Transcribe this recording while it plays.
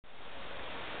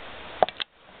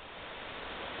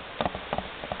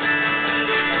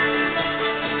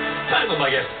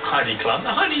Heidi Klum.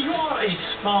 Now, Heidi, you are a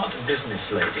smart business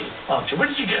lady, aren't you? Where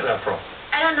did you get that from?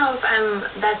 I don't know if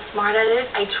I'm that smart at it.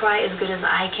 I try as good as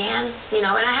I can, and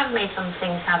I have made some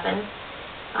things happen.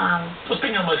 What's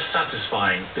been your most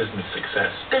satisfying business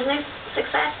success? Business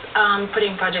success?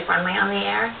 Putting Project Runway on the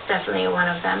air, definitely one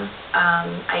of them.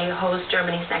 I host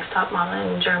Germany's Next Top Model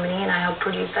in Germany, and I help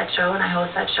produce that show, and I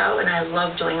host that show, and I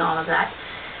love doing all of that.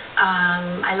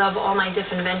 I love all my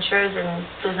different ventures in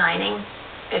designing.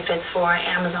 If it's for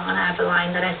Amazon, I have a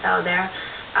line that I sell there.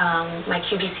 My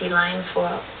QVC line for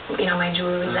my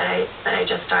jewelry that I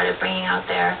just started bringing out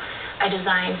there. I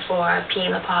design for Pea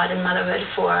in the Pod and Motherhood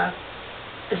for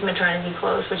this maternity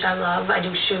clothes, which I love. I do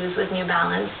shoes with New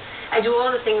Balance. I do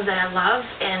all the things that I love,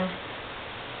 and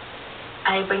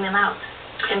I bring them out.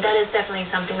 And that is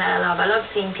definitely something that I love. I love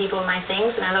seeing people in my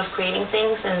things, and I love creating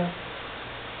things. And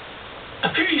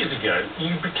a few years ago,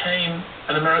 you became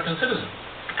an American citizen.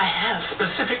 I have.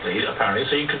 Specifically, apparently,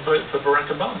 so you could vote for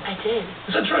Barack Obama. I did.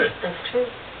 Is that true? That's true.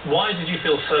 Why did you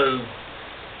feel so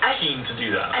keen to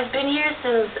do that? I've been here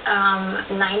since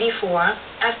 '94.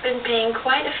 I've been paying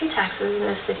quite a few taxes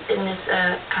in this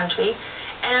country,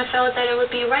 and I felt that it would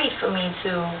be right for me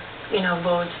to,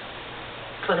 vote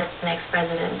for the next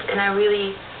president. And I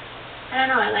don't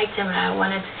know, I liked him, and I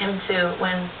wanted him to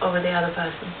win over the other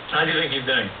person. How do you think he's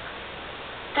doing?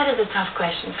 That is a tough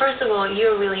question. First of all,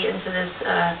 you're really into this,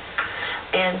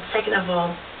 and second of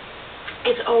all,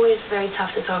 it's always very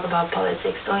tough to talk about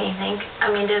politics, don't you think?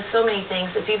 I mean, there's so many things.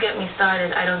 If you get me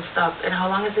started, I don't stop. And how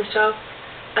long is this show?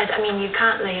 But, I mean, you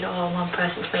can't lay it all on one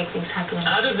person to make things happen.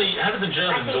 How did the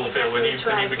Germans all feel when you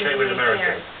became an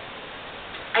American?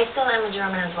 I still am a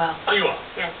German as well. Oh, you are?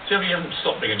 Yes. So you haven't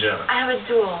stopped being a German? I have a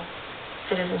dual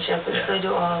citizenship, and so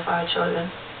do all of our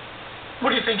children. What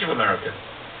do you think of America?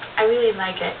 I really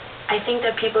like it. I think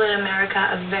that people in America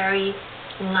are very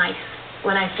nice.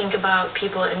 When I think about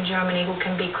people in Germany who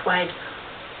can be quite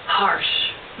harsh,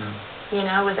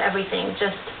 with everything.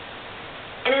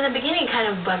 And in the beginning it kind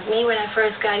of bugged me when I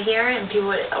first got here, and people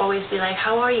would always be like,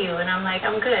 how are you? And I'm like,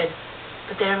 I'm good.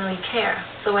 But they don't really care.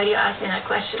 So why do you ask me that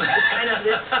question? It's kind of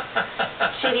this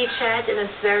chitty chat, and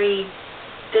it's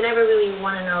they never really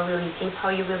want to know really deep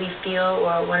how you really feel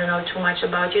or want to know too much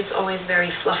about you. It's always very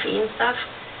fluffy and stuff.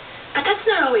 But that's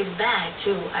not always bad,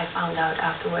 too, I found out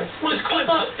afterwards. Well, it's quite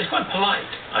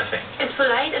polite, I think. It's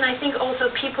polite, and I think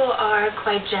also people are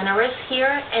quite generous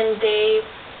here, and they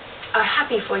are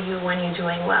happy for you when you're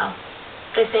doing well.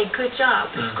 They say, good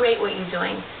job, it's great what you're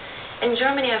doing. In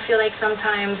Germany, I feel like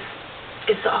sometimes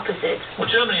it's the opposite.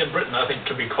 Well, Germany and Britain, I think,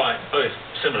 can be both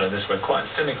similar in this way, quite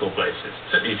cynical places.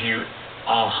 Certainly if you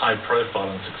are high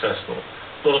profile and successful.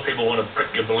 A lot of people want to prick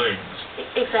your balloons.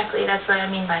 Exactly, that's what I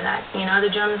mean by that.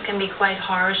 The Germans can be quite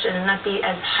harsh and not be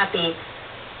as happy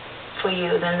for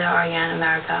you than they are here in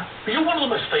America. But you're one of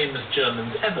the most famous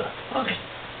Germans ever, aren't you?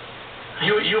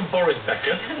 You and Boris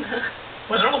Becker.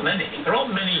 Well, there aren't many. There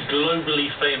aren't many globally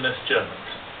famous Germans.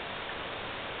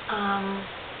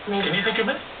 Maybe. Can you think of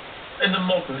it? In the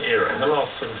modern era, in the last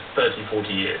sort of 30,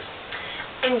 40 years.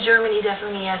 In Germany,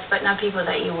 definitely, yes, but not people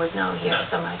that you would know here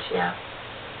so much, yeah.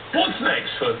 What's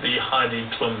next for the Heidi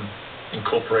Klum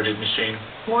Incorporated machine?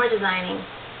 More designing.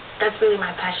 That's really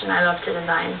my passion. I love to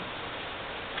design.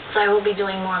 So I will be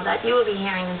doing more of that. You will be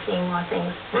hearing and seeing more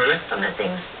things. Really? From the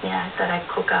things, that I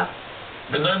cook up.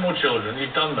 But no more children.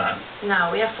 You've done that.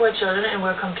 No, we have 4 children, and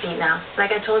we're complete now.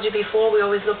 Like I told you before, we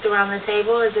always looked around the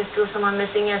table. Is there still someone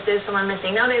missing? Yes, there's someone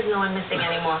missing. Now there's no one missing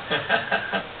anymore.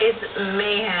 It's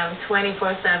mayhem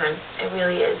 24/7. It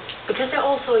really is. Because they're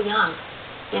all so young.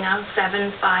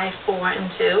 7, 5, 4, and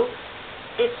 2.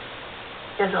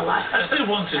 There's a lot. And if they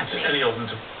wanted any of them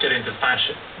to get into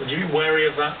fashion, would you be wary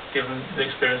of that, given the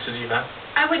experiences you've had?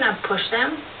 I would not push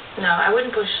them. No, I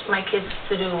wouldn't push my kids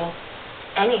to do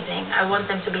anything. I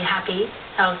want them to be happy,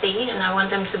 healthy, and I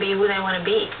want them to be who they want to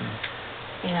be.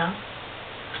 And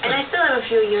I still have a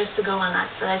few years to go on that,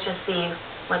 so let's just see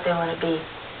what they want to be.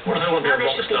 What if they want to be a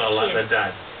rock star like their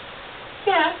dad?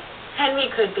 Yeah, Henry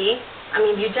could be. I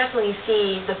mean, you definitely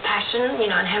see the passion,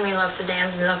 and Henry loves to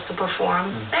dance and loves to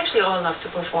perform. They actually all love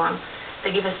to perform.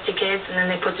 They give us tickets, and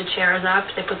then they put the chairs up,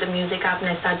 they put the music up,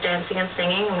 and they start dancing and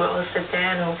singing, and we'll all sit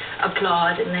there and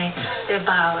applaud, and they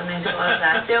bow, and they do all of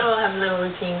that. They all have a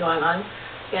little routine going on.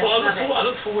 Yes, well, I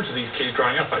look forward to these kids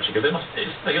growing up, actually, because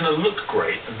they're going to look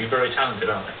great and be very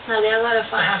talented, aren't they? No, they're a lot of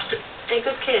fun. They have to. They're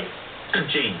good kids. Good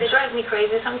genes. They drive me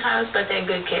crazy sometimes, but they're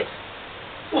good kids.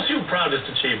 What's your proudest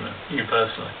achievement, you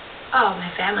personally? Oh,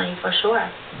 my family, for sure.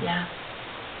 Yeah.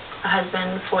 A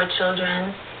husband, 4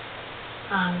 children.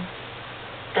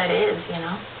 that is, you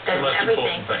know, The that's most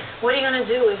everything. important thing. What are you going to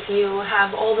do if you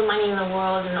have all the money in the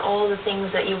world and all the things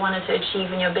that you wanted to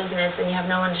achieve in your business and you have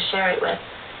no one to share it with?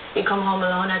 You come home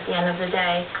alone at the end of the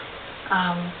day,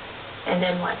 and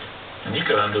then what? And you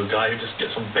go down to a guy who just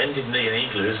gets on bended knee and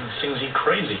igloos and sings you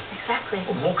crazy. Exactly.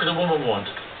 What more could a woman want?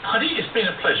 Heidi, it's been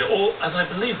a pleasure. Or, as I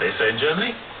believe they say in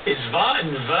Germany, es war ein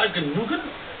Vergnügen,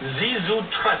 Sie zu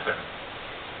treffen.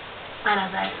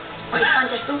 Meinerseits. Und ich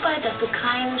fand es super, dass du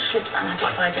keinen Schlips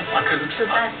anhattest heute. I couldn't. Du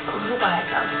sahst super heiß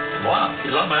aus. Wow,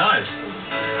 you like my eyes?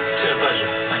 It's been a pleasure.